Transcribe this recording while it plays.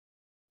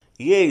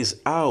Here is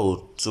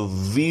how to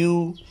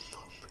view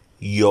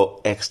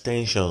your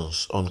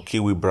extensions on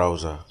Kiwi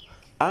browser.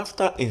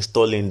 After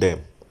installing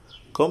them,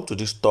 come to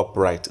this top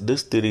right,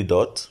 this three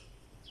dot.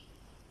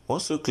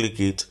 Once you click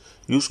it,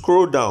 you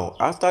scroll down.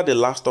 After the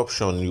last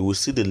option, you will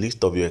see the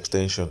list of your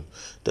extension.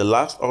 The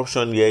last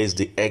option here is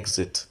the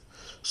exit.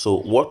 So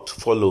what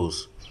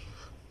follows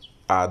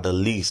are the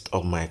list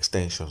of my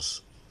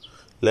extensions.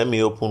 Let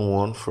me open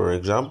one, for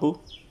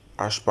example,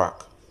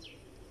 Hashpack.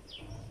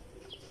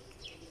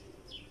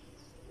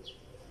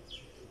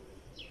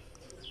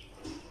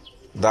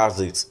 That's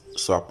it.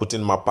 So I put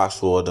in my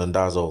password and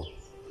that's all.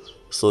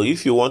 So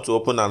if you want to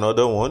open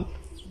another one,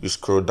 you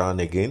scroll down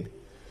again,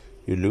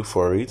 you look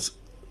for it.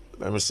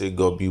 Let me say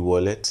Gobi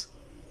wallet.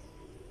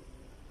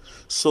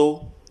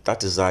 So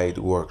that is how it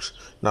works.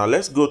 Now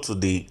let's go to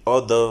the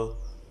other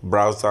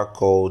browser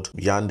called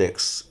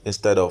Yandex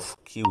instead of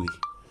Kiwi.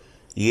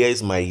 Here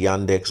is my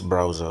Yandex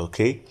browser,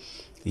 okay?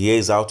 Here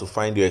is how to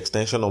find your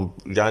extension on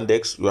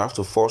Yandex. You have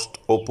to first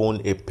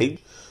open a page.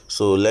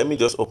 So let me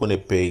just open a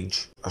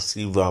page as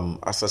if I'm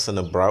accessing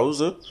a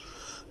browser.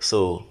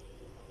 So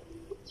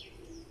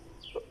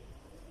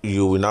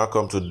you will now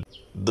come to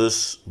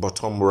this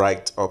bottom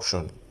right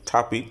option.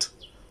 Tap it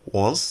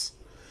once.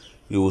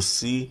 You will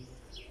see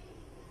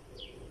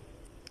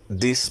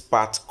this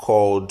part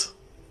called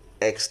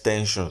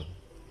extension.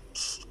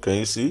 Can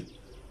you see?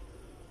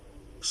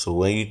 So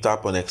when you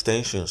tap on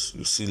extensions,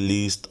 you see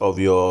list of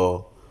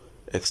your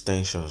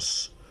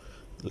extensions.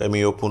 Let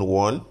me open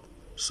one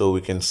so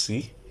we can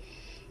see.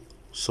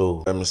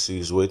 So let me see,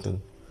 it's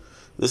waiting.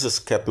 This is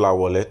Kepler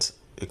wallet.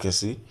 You can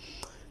see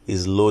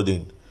it's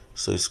loading.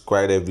 So it's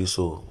quite heavy,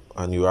 so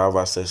and you have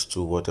access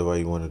to whatever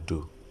you want to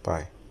do.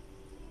 Bye.